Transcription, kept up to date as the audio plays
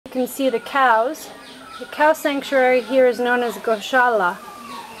You can see the cows. The cow sanctuary here is known as Goshala.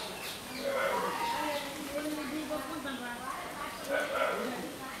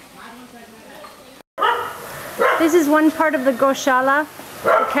 This is one part of the Goshala,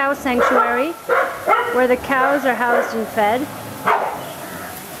 the cow sanctuary, where the cows are housed and fed.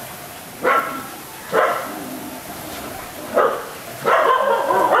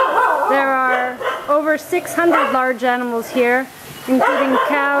 There are over 600 large animals here, including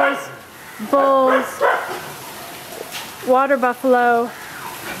cows, bulls, water buffalo,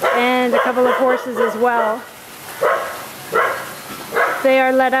 and a couple of horses as well. They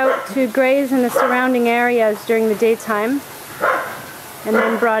are let out to graze in the surrounding areas during the daytime and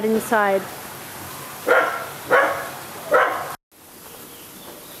then brought inside.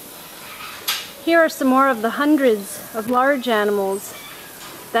 Here are some more of the hundreds of large animals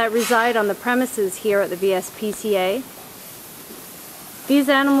that reside on the premises here at the VSPCA. These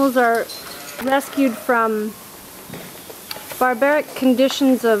animals are rescued from barbaric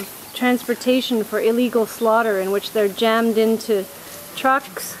conditions of transportation for illegal slaughter, in which they're jammed into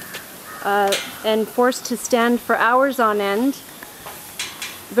trucks and forced to stand for hours on end,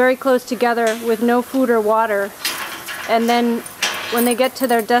 very close together with no food or water. And then when they get to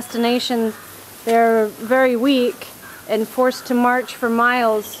their destination, they're very weak and forced to march for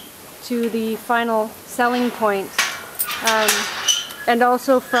miles to the final selling point. And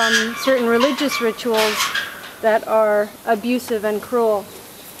also from certain religious rituals that are abusive and cruel.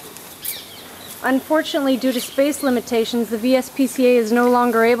 Unfortunately, due to space limitations, the VSPCA is no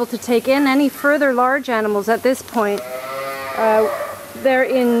longer able to take in any further large animals at this point. They're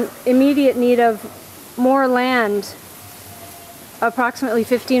in immediate need of more land, approximately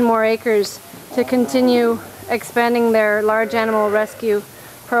 15 more acres, to continue expanding their large animal rescue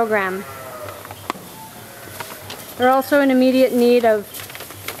program. They're also in immediate need of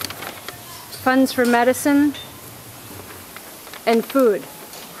funds for medicine and food.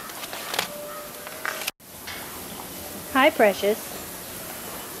 Hi, Precious.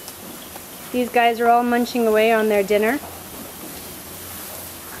 These guys are all munching away on their dinner.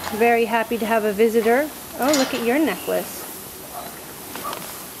 Very happy to have a visitor. Oh, look at your necklace.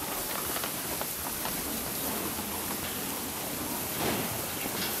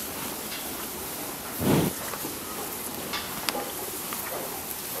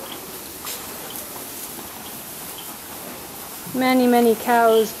 Many, many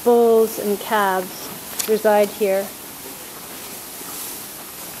cows, bulls, and calves reside here.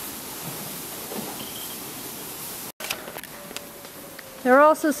 There are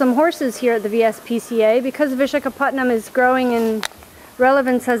also some horses here at the VSPCA. Because Vishakhapatnam is growing in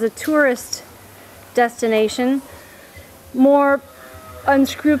relevance as a tourist destination, more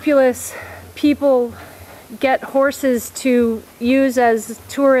unscrupulous people get horses to use as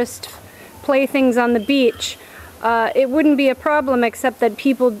tourist playthings on the beach. It wouldn't be a problem, except that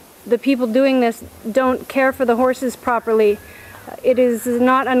the people doing this don't care for the horses properly. It is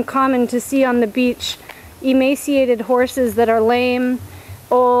not uncommon to see on the beach emaciated horses that are lame,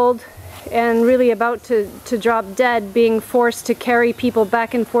 old, and really about to drop dead, being forced to carry people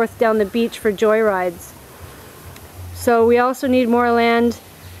back and forth down the beach for joyrides. So we also need more land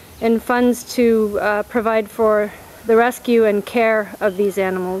and funds to provide for the rescue and care of these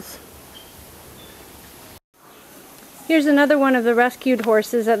animals. Here's another one of the rescued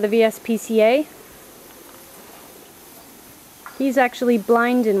horses at the VSPCA. He's actually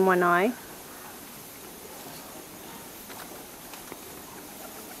blind in one eye.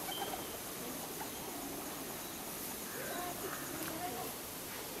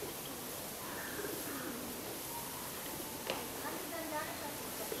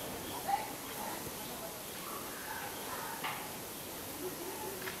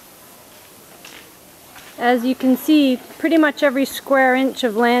 As you can see, pretty much every square inch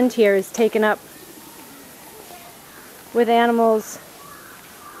of land here is taken up with animals,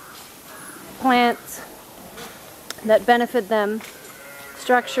 plants that benefit them,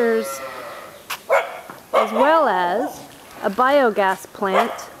 structures, as well as a biogas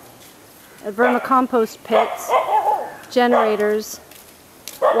plant, a vermicompost pits, generators,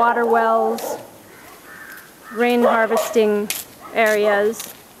 water wells, rain harvesting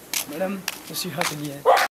areas. Madame, je suis hâtelier.